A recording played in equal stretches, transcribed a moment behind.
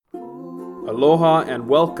Aloha and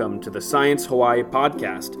welcome to the Science Hawaii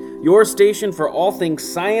podcast, your station for all things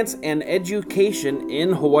science and education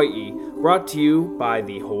in Hawaii, brought to you by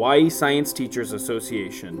the Hawaii Science Teachers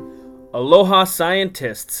Association. Aloha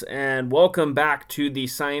scientists, and welcome back to the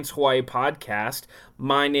Science Hawaii podcast.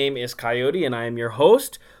 My name is Coyote and I am your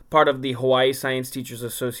host, part of the Hawaii Science Teachers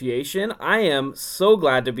Association. I am so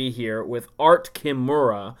glad to be here with Art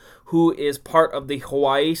Kimura, who is part of the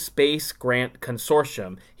Hawaii Space Grant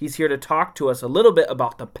Consortium. He's here to talk to us a little bit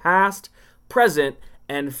about the past, present,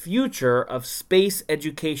 and future of space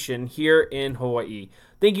education here in Hawaii.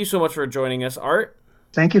 Thank you so much for joining us, Art.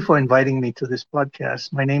 Thank you for inviting me to this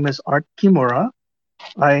podcast. My name is Art Kimura.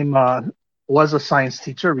 I was a science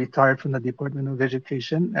teacher, retired from the Department of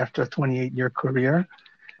Education after a 28-year career.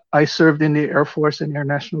 I served in the Air Force and Air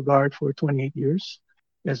National Guard for 28 years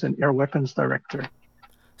as an air weapons director.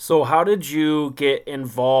 So how did you get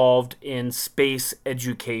involved in space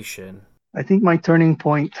education? I think my turning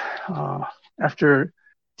point after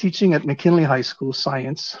teaching at McKinley High School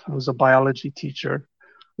science, I was a biology teacher.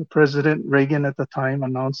 The President Reagan at the time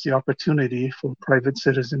announced the opportunity for private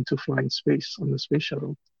citizens to fly in space on the space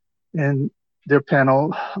shuttle. And their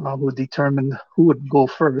panel, who determined who would go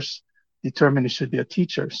first, determined it should be a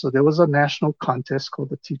teacher. So there was a national contest called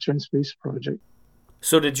the Teacher in Space Project.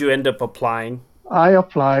 So did you end up applying? I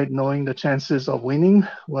applied knowing the chances of winning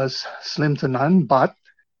was slim to none, but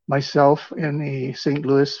myself and a St.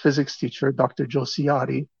 Louis physics teacher, Dr. Joe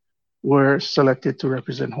Ciotti, were selected to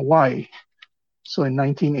represent Hawaii. So in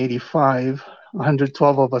 1985,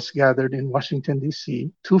 112 of us gathered in Washington,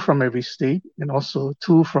 D.C., 2 from every state, and also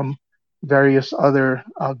 2 from various other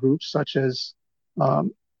groups, such as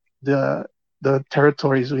the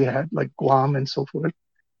territories we had, like Guam and so forth.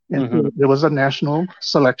 And there was a national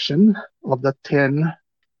selection of the 10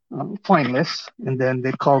 finalists, and then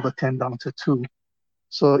they called the 10 down to 2.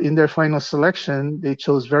 So in their final selection, they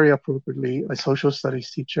chose very appropriately a social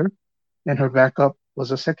studies teacher, and her backup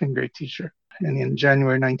was a second grade teacher. And in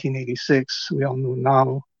January 1986, we all know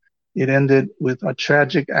now, it ended with a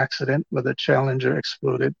tragic accident where the Challenger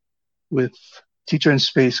exploded with teacher in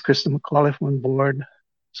space, Krista McAuliffe on board,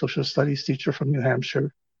 social studies teacher from New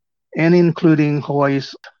Hampshire, and including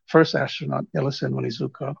Hawaii's first astronaut, Ellison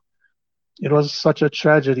Onizuka. It was such a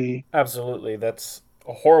tragedy. Absolutely. That's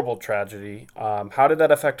a horrible tragedy. How did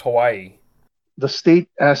that affect Hawaii? The state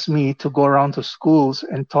asked me to go around to schools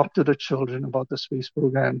and talk to the children about the space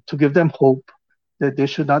program, to give them hope that they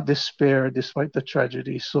should not despair despite the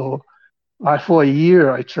tragedy. So for a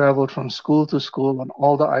year, I traveled from school to school on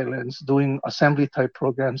all the islands doing assembly type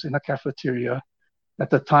programs in a cafeteria. At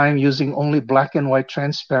the time, using only black and white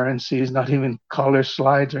transparencies, not even color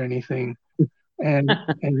slides or anything. And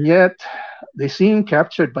yet, they seemed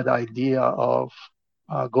captured by the idea of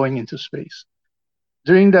going into space.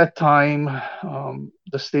 During that time,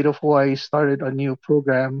 the state of Hawaii started a new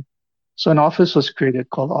program. So an office was created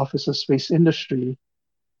called Office of Space Industry.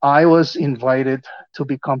 I was invited to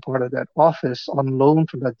become part of that office on loan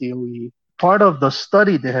from the DOE. Part of the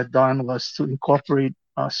study they had done was to incorporate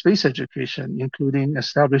space education, including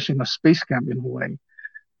establishing a space camp in Hawaii.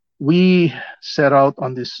 We set out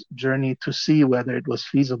on this journey to see whether it was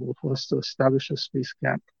feasible for us to establish a space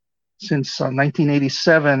camp. Since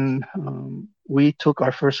 1987, we took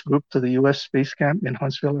our first group to the U.S. Space Camp in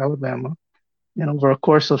Huntsville, Alabama. And over a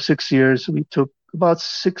course of 6 years, we took about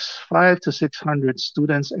 500 to 600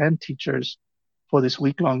 students and teachers for this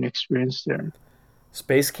week-long experience there.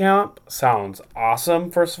 Space camp sounds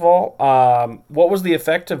awesome, first of all. What was the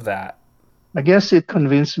effect of that? I guess it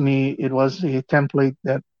convinced me it was a template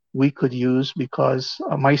that we could use because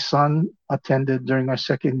my son attended during our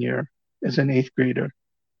second year as an 8th grader.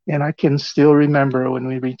 And I can still remember when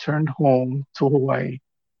we returned home to Hawaii,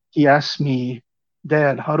 he asked me,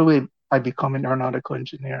 "Dad, how do I become an aeronautical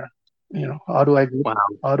engineer? How do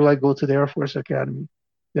I go to the Air Force Academy?"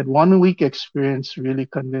 That 1 week experience really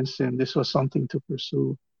convinced him this was something to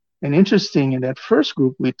pursue. And interesting, in that first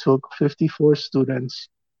group, we took 54 students.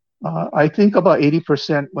 I think about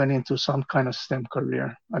 80% went into some kind of STEM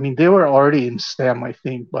career. I mean, they were already in STEM, I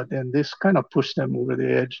think, but then this kind of pushed them over the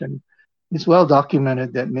edge. And it's well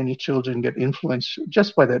documented that many children get influenced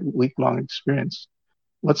just by that week-long experience.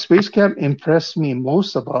 What Space Camp impressed me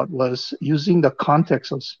most about was using the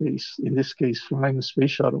context of space, in this case, flying a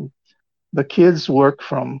space shuttle. The kids worked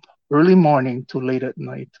from early morning to late at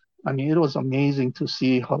night. I mean, it was amazing to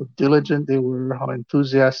see how diligent they were, how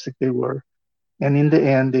enthusiastic they were. And in the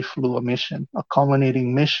end, they flew a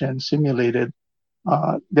culminating mission simulated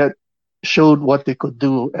that showed what they could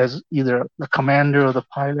do as either the commander or the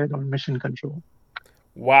pilot or mission control.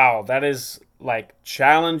 Wow, that is like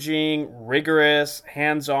challenging, rigorous,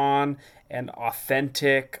 hands-on, and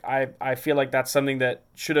authentic. I feel like that's something that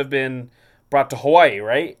should have been brought to Hawaii,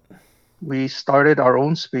 right? We started our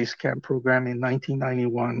own space camp program in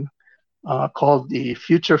 1991 called the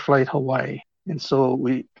Future Flight Hawaii. And so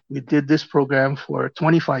we did this program for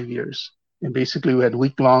 25 years. And basically, we had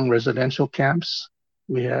week-long residential camps.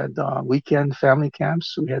 We had weekend family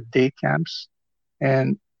camps. We had day camps.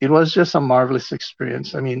 And it was just a marvelous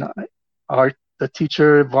experience. I mean, our the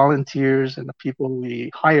teacher volunteers and the people we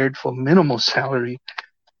hired for minimal salary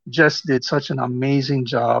just did such an amazing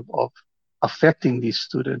job of affecting these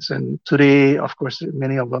students. And today, of course,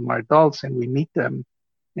 many of them are adults and we meet them.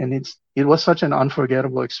 And it was such an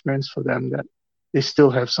unforgettable experience for them that they still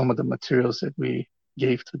have some of the materials that we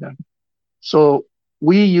gave to them. So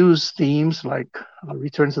we use themes like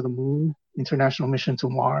Return to the Moon, International Mission to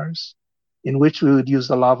Mars, in which we would use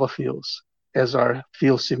the lava fields as our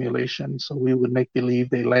field simulation. So we would make believe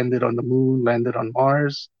they landed on the moon, landed on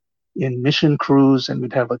Mars in mission crews, and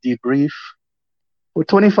we'd have a debrief. For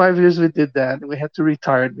 25 years, we did that. We had to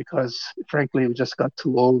retire it because, frankly, we just got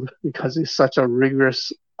too old because it's such a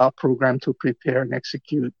rigorous program to prepare and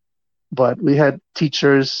execute. But we had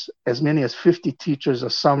teachers, as many as 50 teachers a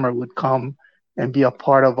summer would come and be a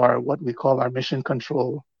part of our what we call our mission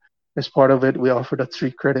control. As part of it, we offered a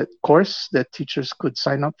 3 credit course that teachers could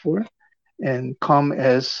sign up for and come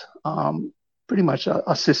as pretty much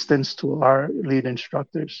assistants to our lead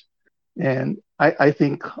instructors. And I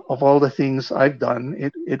think of all the things I've done,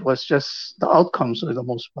 it was just the outcomes were the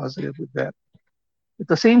most positive with that. At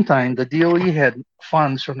the same time, the DOE had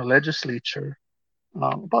funds from the legislature,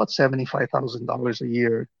 about $75,000 a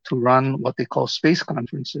year, to run what they call space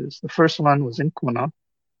conferences. The first one was in Kona,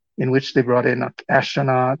 in which they brought in an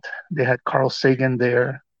astronaut. They had Carl Sagan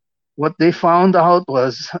there. What they found out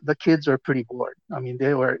was the kids were pretty bored. I mean,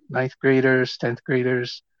 they were ninth graders, 10th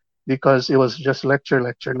graders, because it was just lecture,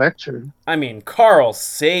 lecture, lecture. I mean, Carl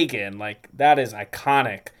Sagan, like that is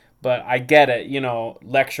iconic, but I get it,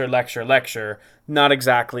 lecture, lecture, lecture, not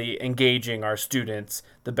exactly engaging our students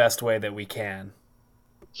the best way that we can.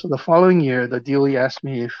 So the following year, the DOE asked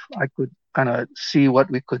me if I could kind of see what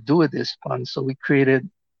we could do with this fund. So we created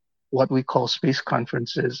what we call space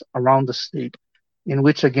conferences around the state, in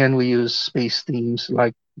which again we use space themes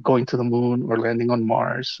like going to the moon or landing on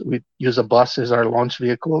Mars. We use a bus as our launch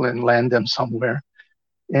vehicle and land them somewhere.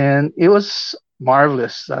 And it was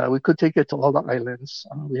marvelous. We could take it to all the islands.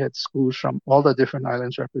 We had schools from all the different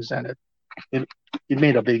islands represented. It, it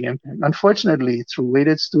made a big impact. Unfortunately, through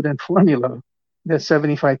weighted student formula, that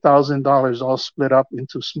 $75,000 all split up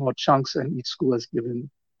into small chunks, and each school was given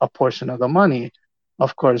a portion of the money.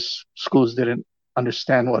 Of course, schools didn't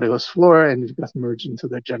understand what it was for, and it got merged into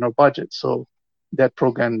their general budget. So that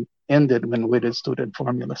program ended when weighted student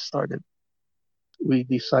formula started. We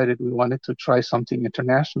decided we wanted to try something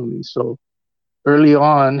internationally. So early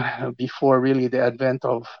on, before really the advent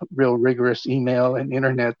of real rigorous email and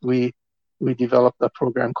internet, we developed a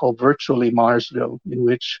program called Virtually Marsville, in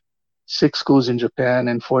which 6 schools in Japan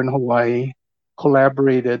and 4 in Hawaii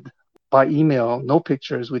collaborated by email, no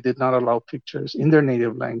pictures. We did not allow pictures in their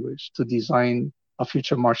native language to design a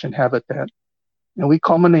future Martian habitat. And we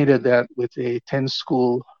culminated that with a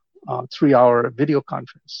 10-school 3-hour video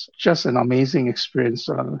conference. Just an amazing experience,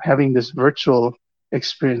 having this virtual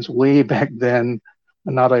experience way back then.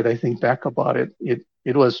 Now that I think back about it,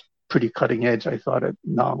 it was pretty cutting edge. I thought it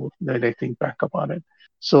now that I think back about it.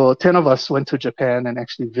 So 10 of us went to Japan and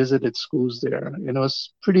actually visited schools there. And it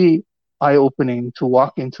was pretty eye-opening to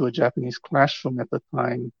walk into a Japanese classroom at the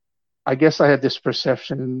time. I guess I had this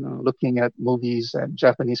perception looking at movies and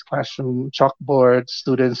Japanese classroom, chalkboard,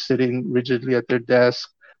 students sitting rigidly at their desk.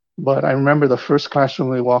 But I remember the first classroom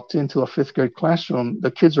we walked into, a 5th grade classroom,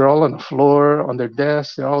 the kids are all on the floor, on their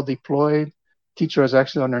desks, they're all deployed. Teacher is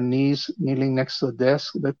actually on her knees, kneeling next to the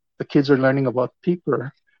desk. The kids are learning about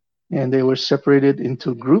paper. And they were separated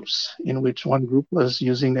into groups, in which one group was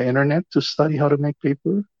using the internet to study how to make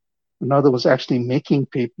paper. Another was actually making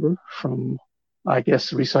paper from, I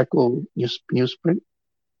guess, recycled newsprint.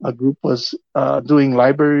 A group was doing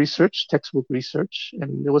library research, textbook research,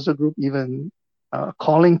 and there was a group even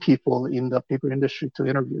calling people in the paper industry to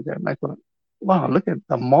interview them. I thought, wow, look at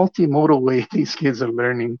the multimodal way these kids are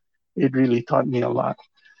learning. It really taught me a lot.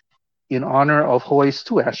 In honor of Hawaii's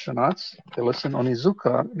 2 astronauts, Ellison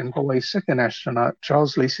Onizuka, and Hawaii's second astronaut,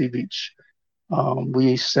 Charles Lacey Beach,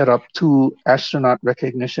 we set up 2 astronaut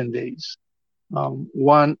recognition days.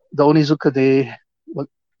 One, the Onizuka Day,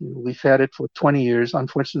 we've had it for 20 years.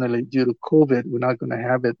 Unfortunately, due to COVID, we're not going to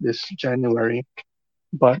have it this January.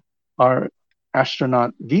 But our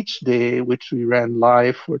Astronaut Beach Day, which we ran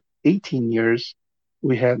live for 18 years,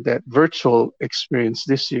 we had that virtual experience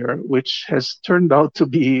this year, which has turned out to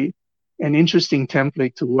be an interesting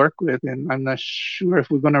template to work with. And I'm not sure if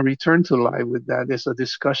we're going to return to live with that. There's a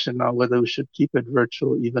discussion now whether we should keep it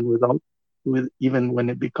virtual even when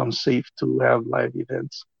it becomes safe to have live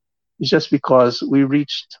events. It's just because we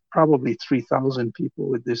reached probably 3,000 people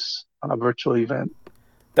with this virtual event.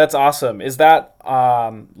 That's awesome. Is that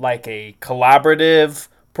like a collaborative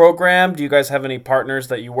program? Do you guys have any partners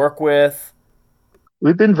that you work with?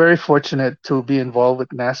 We've been very fortunate to be involved with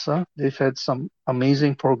NASA. They've had some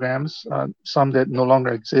amazing programs, some that no longer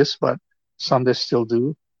exist, but some that still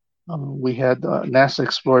do. We had the NASA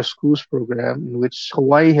Explorer Schools program, in which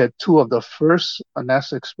Hawaii had two of the first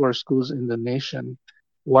NASA Explorer schools in the nation,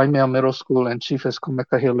 Waimea Middle School and Chief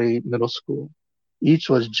Eskomekahele Middle School. Each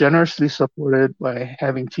was generously supported by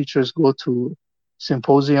having teachers go to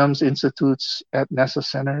symposiums, institutes at NASA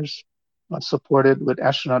centers, supported with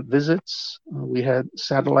astronaut visits. We had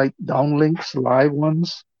satellite downlinks, live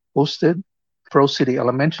ones, hosted. Pearl City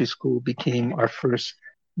Elementary School became our first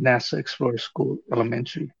NASA Explorer School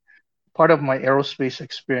elementary. Part of my aerospace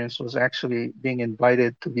experience was actually being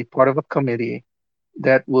invited to be part of a committee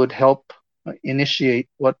that would help initiate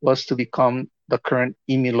what was to become the current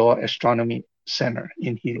Imilo Astronomy Center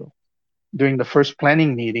in Hilo. During the first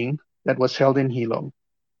planning meeting that was held in Hilo,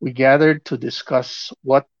 we gathered to discuss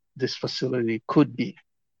what this facility could be.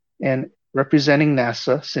 And representing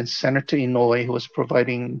NASA, since Senator Inouye, who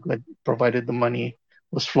provided the money,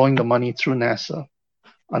 was flowing the money through NASA,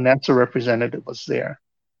 a NASA representative was there.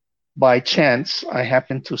 By chance, I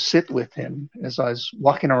happened to sit with him as I was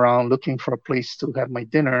walking around looking for a place to have my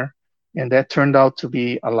dinner, and that turned out to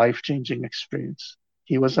be a life-changing experience.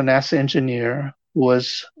 He was a NASA engineer who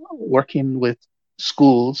was working with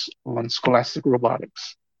schools on scholastic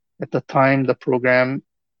robotics. At the time, the program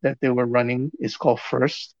that they were running is called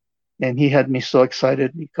FIRST, and he had me so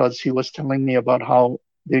excited because he was telling me about how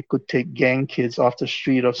they could take gang kids off the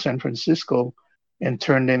street of San Francisco and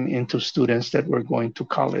turn them into students that were going to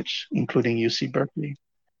college, including UC Berkeley.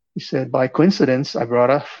 He said, by coincidence, I brought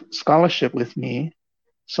a scholarship with me.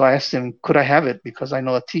 So I asked him, could I have it? Because I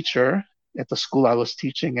know a teacher at the school I was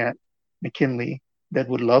teaching at, McKinley, that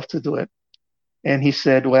would love to do it. And he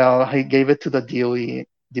said, well, he gave it to the DOE,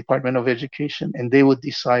 Department of Education, and they would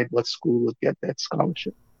decide what school would get that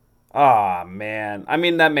scholarship. Ah, man. I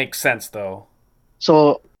mean, that makes sense, though.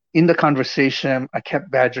 So in the conversation, I kept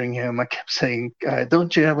badgering him. I kept saying,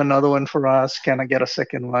 don't you have another one for us? Can I get a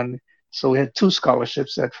second one? So we had 2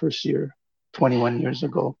 scholarships that first year, 21 years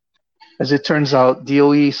ago. As it turns out,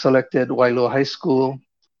 DOE selected Wailoa High School,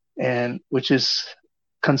 and which is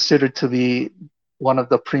considered to be one of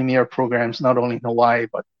the premier programs, not only in Hawaii,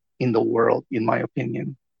 but in the world, in my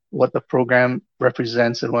opinion. What the program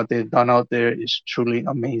represents and what they've done out there is truly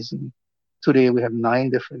amazing. Today, we have 9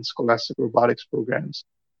 different scholastic robotics programs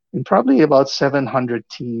and probably about 700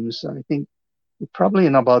 teams. I think probably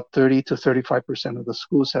in about 30 to 35% of the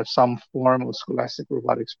schools have some form of scholastic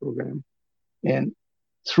robotics program. And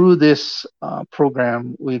through this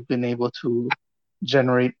program, we've been able to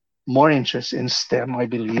generate more interest in STEM, I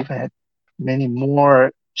believe, and many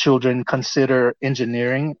more children consider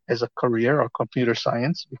engineering as a career or computer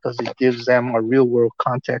science because it gives them a real world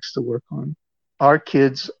context to work on. Our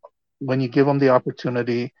kids, when you give them the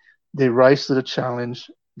opportunity, they rise to the challenge,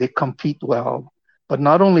 they compete well, but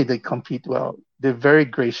not only they compete well, they're very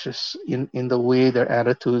gracious in the way their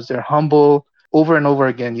attitudes, they're humble. Over and over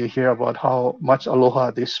again, you hear about how much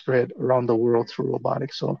aloha they spread around the world through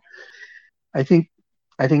robotics. So I think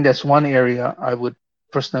that's one area I would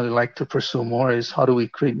personally like to pursue more is how do we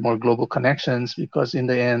create more global connections, because in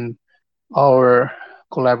the end, our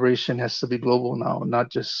collaboration has to be global now, not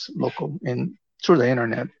just local. And through the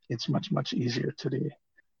internet, it's much, much easier today.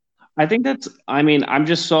 I'm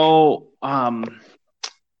just so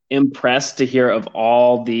impressed to hear of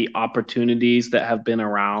all the opportunities that have been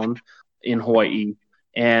around in Hawaii,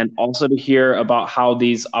 and also to hear about how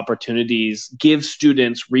these opportunities give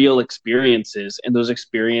students real experiences, and those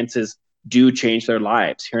experiences do change their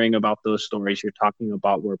lives. Hearing about those stories you're talking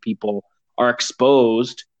about where people are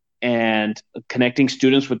exposed and connecting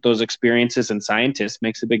students with those experiences and scientists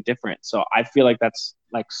makes a big difference. So I feel like that's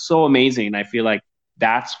like so amazing. I feel like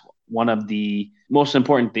that's one of the most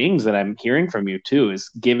important things that I'm hearing from you too, is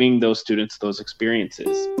giving those students those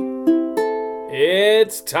experiences.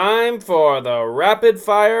 It's time for the rapid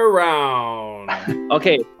fire round.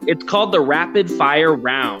 Okay, it's called the rapid fire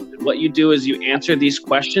round. And what you do is you answer these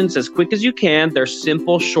questions as quick as you can. They're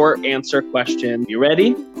simple, short answer questions. You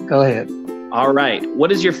ready? Go ahead. All right.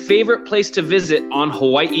 What is your favorite place to visit on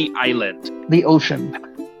Hawaii Island? The ocean.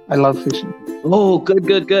 I love fishing. Oh,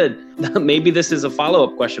 good. Maybe this is a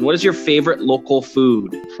follow-up question. What is your favorite local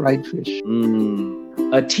food? Fried fish.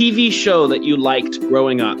 A TV show that you liked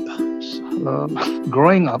growing up?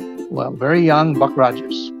 Growing up, well, very young, Buck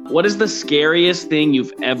Rogers. What is the scariest thing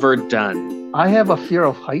you've ever done? I have a fear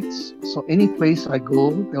of heights, so any place I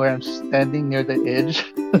go where I'm standing near the edge.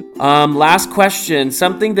 Last question.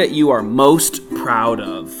 Something that you are most proud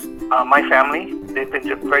of? My family. They've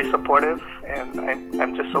been very supportive, and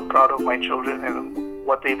I'm just so proud of my children and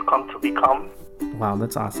what they've come to become. Wow,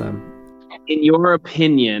 that's awesome. In your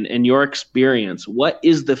opinion and your experience, what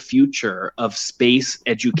is the future of space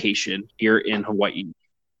education here in Hawaii?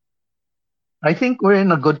 I think we're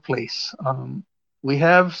in a good place. We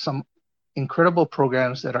have some incredible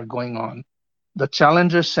programs that are going on. The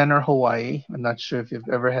Challenger Center Hawaii, I'm not sure if you've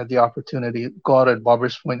ever had the opportunity, go out at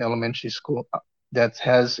Barbers Point Elementary School that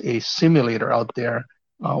has a simulator out there.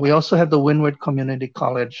 We also have the Windward Community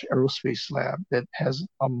College Aerospace Lab that has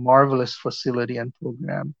a marvelous facility and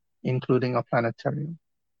program, including a planetarium.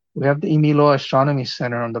 We have the Imilo Astronomy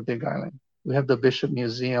Center on the Big Island. We have the Bishop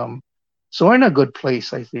Museum. So we're in a good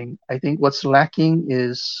place, I think. I think what's lacking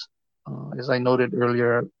is, as I noted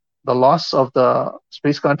earlier, the loss of the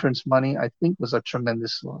Space Conference money, I think, was a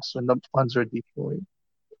tremendous loss when the funds were deployed.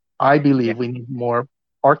 I believe we need more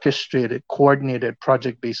orchestrated, coordinated,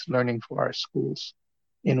 project-based learning for our schools,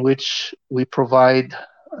 in which we provide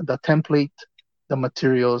the template, the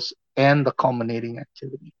materials, and the culminating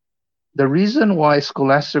activity. The reason why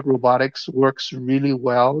Scholastic Robotics works really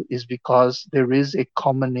well is because there is a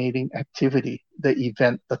culminating activity, the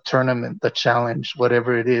event, the tournament, the challenge,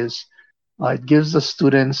 whatever it is. It gives the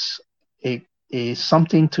students a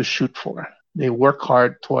something to shoot for. They work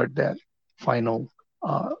hard toward that final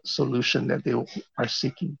solution that they are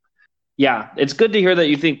seeking. Yeah, it's good to hear that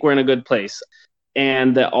you think we're in a good place.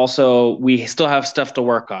 And that also we still have stuff to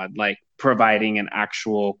work on, like providing an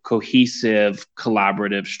actual cohesive,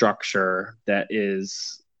 collaborative structure that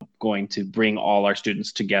is going to bring all our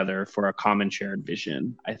students together for a common shared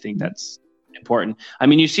vision. I think that's important. I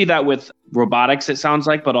mean, you see that with robotics, it sounds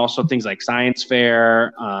like, but also things like science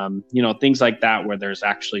fair, things like that, where there's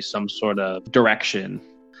actually some sort of direction.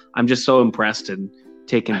 I'm just so impressed and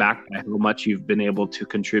taken back by how much you've been able to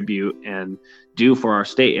contribute and do for our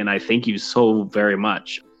state. And I thank you so very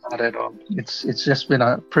much. Not at all. It's just been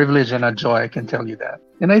a privilege and a joy, I can tell you that.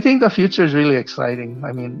 And I think the future is really exciting.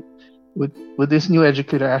 I mean, with this new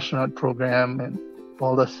Educator Astronaut program and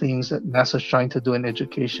all the things that NASA's trying to do in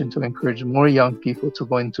education to encourage more young people to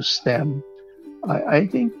go into STEM, I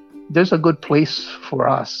think there's a good place for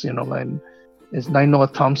us, and as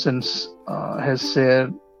Nainoa Thompson has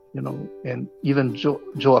said, and even Joe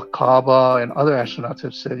Acaba and other astronauts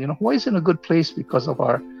have said, Hawaii's in a good place because of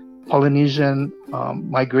our Polynesian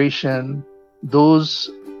migration. Those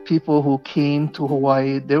people who came to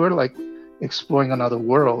Hawaii, they were like exploring another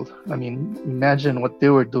world. I mean, imagine what they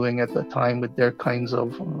were doing at the time with their kinds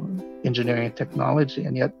of engineering and technology,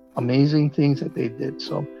 and yet amazing things that they did.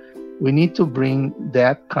 So we need to bring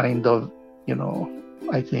that kind of,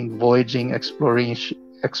 I think, voyaging,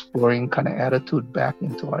 exploring kind of attitude back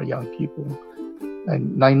into our young people.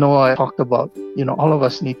 And I know I talked about, all of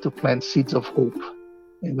us need to plant seeds of hope.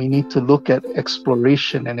 And we need to look at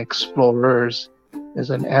exploration and explorers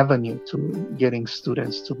as an avenue to getting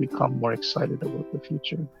students to become more excited about the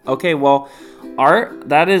future. Okay, well, Art,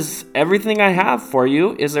 that is everything I have for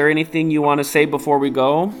you. Is there anything you want to say before we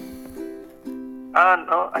go?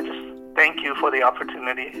 No, I just thank you for the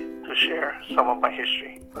opportunity to share some of my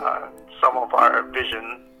history, some of our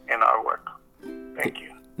vision in our work. Thank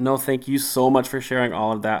you. No, thank you so much for sharing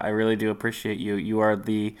all of that. I really do appreciate you. You are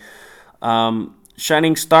the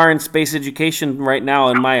shining star in space education right now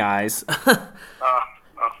in my eyes.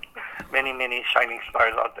 Many shining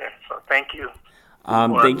stars out there. So thank you.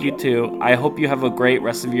 Thank you too. I hope you have a great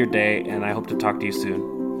rest of your day, and I hope to talk to you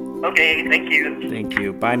soon. Okay, thank you. Thank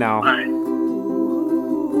you. Bye now. Bye.